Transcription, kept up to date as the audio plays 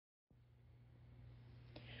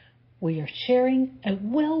we are sharing a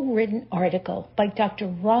well-written article by Dr.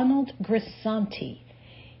 Ronald Grisanti,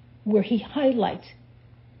 where he highlights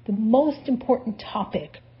the most important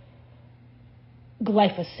topic,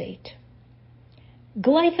 glyphosate.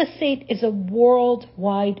 Glyphosate is a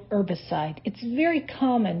worldwide herbicide. It's very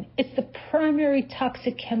common. It's the primary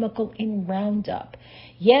toxic chemical in Roundup.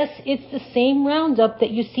 Yes, it's the same Roundup that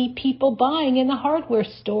you see people buying in the hardware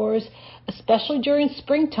stores, especially during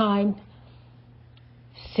springtime.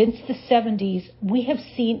 Since the 70s, we have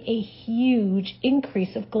seen a huge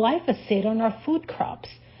increase of glyphosate on our food crops.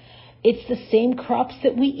 It's the same crops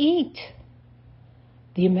that we eat.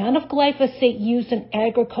 The amount of glyphosate used in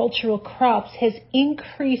agricultural crops has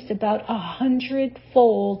increased about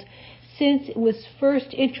 100-fold since it was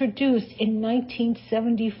first introduced in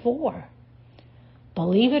 1974.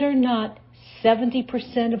 Believe it or not,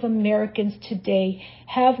 70% of Americans today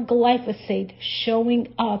have glyphosate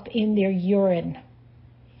showing up in their urine.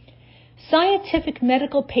 Scientific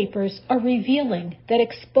medical papers are revealing that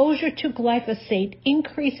exposure to glyphosate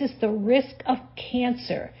increases the risk of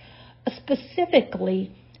cancer,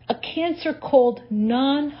 specifically a cancer called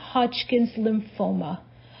non-Hodgkin's lymphoma,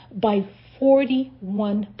 by 41%.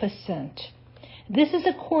 This is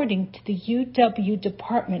according to the UW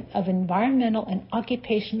Department of Environmental and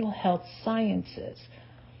Occupational Health Sciences.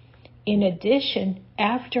 In addition,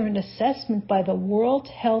 after an assessment by the World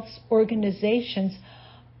Health Organization's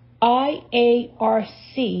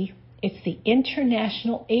IARC, it's the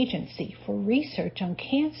International Agency for Research on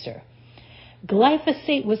Cancer,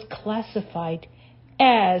 glyphosate was classified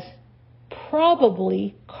as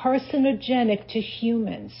probably carcinogenic to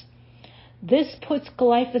humans. This puts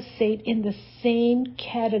glyphosate in the same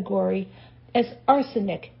category as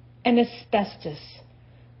arsenic and asbestos.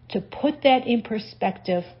 To put that in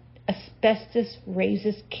perspective, asbestos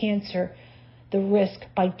raises cancer, the risk,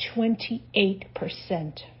 by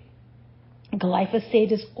 28%.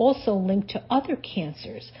 Glyphosate is also linked to other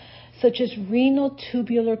cancers, such as renal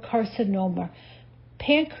tubular carcinoma,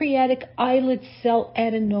 pancreatic islet cell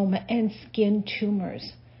adenoma, and skin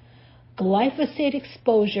tumors. Glyphosate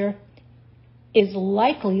exposure is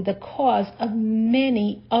likely the cause of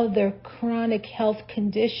many other chronic health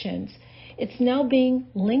conditions. It's now being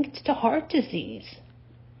linked to heart disease.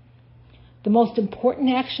 The most important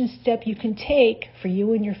action step you can take for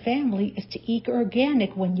you and your family is to eat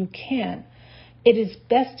organic when you can. It is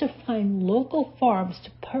best to find local farms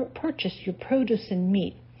to purchase your produce and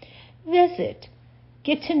meat. Visit,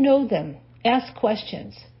 get to know them, ask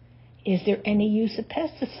questions. Is there any use of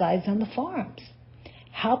pesticides on the farms?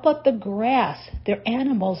 How about the grass their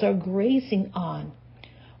animals are grazing on?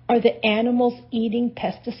 Are the animals eating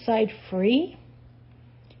pesticide-free?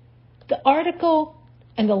 The article,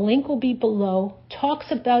 and the link will be below, talks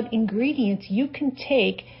about ingredients you can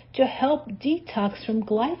take to help detox from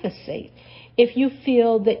glyphosate if you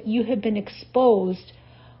feel that you have been exposed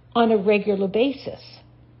on a regular basis.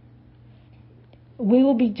 We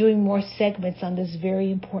will be doing more segments on this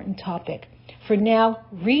very important topic. For now,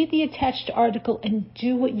 read the attached article and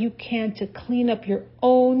do what you can to clean up your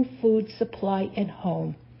own food supply at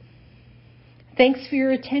home. Thanks for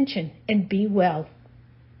your attention and be well.